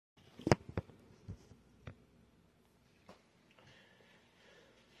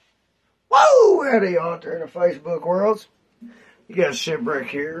Howdy out there in the Facebook worlds. You got Shipwreck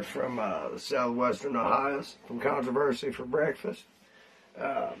here from the southwestern Ohio, from Controversy for Breakfast.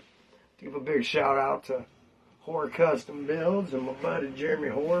 Give a big shout out to Hoar Custom Builds and my buddy Jeremy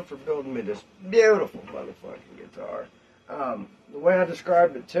Hoar for building me this beautiful motherfucking guitar. The way I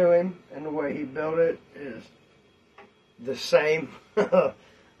described it to him and the way he built it is the same. The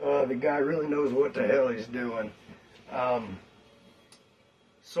guy really knows what the hell he's doing.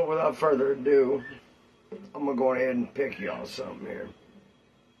 So without further ado, I'm going to go ahead and pick y'all something here.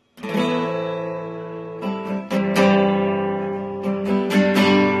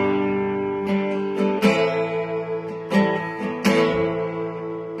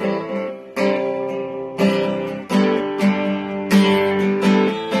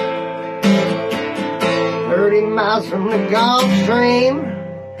 Miles from the Gulf Stream,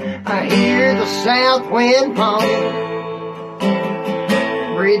 I hear the south wind moan.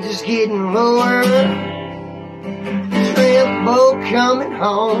 Bridge is getting lower, shrimp boat coming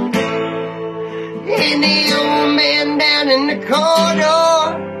home. And the old man down in the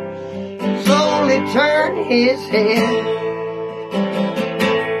corridor slowly turned his head,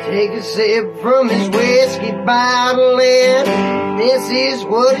 take a sip from his whiskey bottle, and this is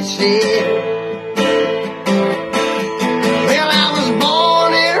what he said.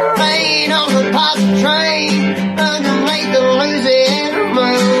 Train underneath the Louisiana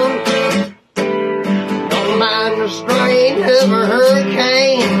moon. Don't mind the strain of a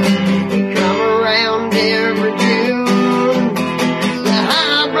hurricane, they come around every June. The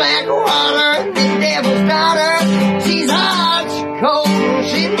high black water, the devil's daughter, she's hot, she's cold, and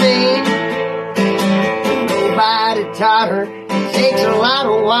she's mean. Nobody taught her, it takes a lot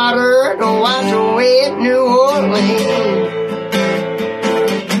of water to wash away New Orleans.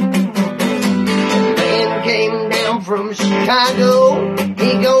 From Chicago,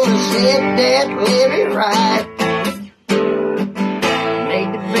 he gonna set that levee right. They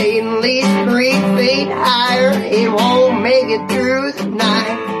debate at least 3 feet higher, he won't make it through the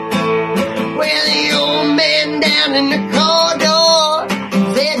night. Well, the old man down in the corridor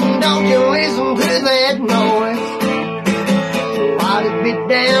said, don't you listen to that noise. So I'll be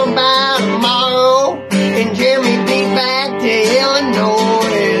down by tomorrow, and Jeremy be back to Illinois.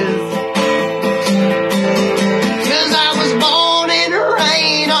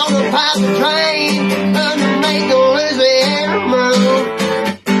 Train underneath the Louisiana moon.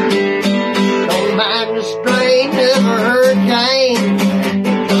 Don't mind the strain of a hurricane,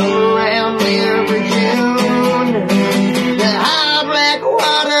 they come around every June. The high black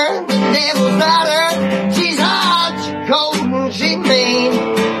water, the devil's daughter, she's hot, she's cold, and she's mean.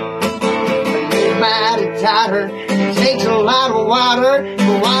 Nobody taught her, it takes a lot of water to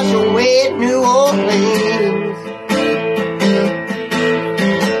wash away New Orleans.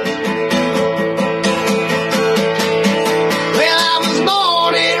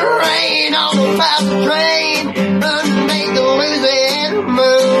 Train underneath the Louisiana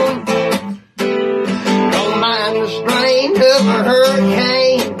moon. Don't mind the strain of a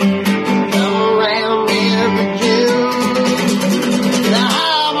hurricane, come around every June. The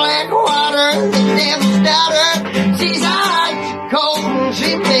high black water, the devil's daughter, she's hot, she's cold, and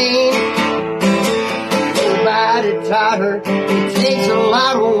she's mean. Nobody taught her, it takes a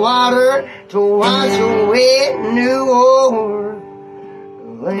lot of water to wash away New Orleans.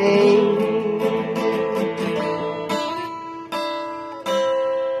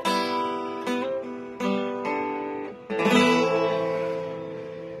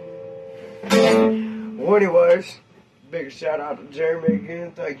 Well, anyways, big shout out to Jeremy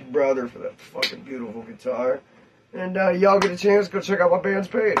again. Thank you, brother, for that fucking beautiful guitar. And y'all get a chance, go check out my band's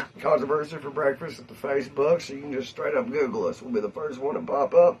page, Controversy for Breakfast, at the Facebook, so you can just straight up Google us. We'll be the first one to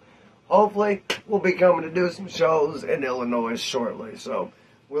pop up. Hopefully, we'll be coming to do some shows in Illinois shortly. So,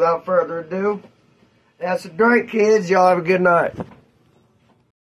 without further ado, that's a drink, kids. Y'all have a good night.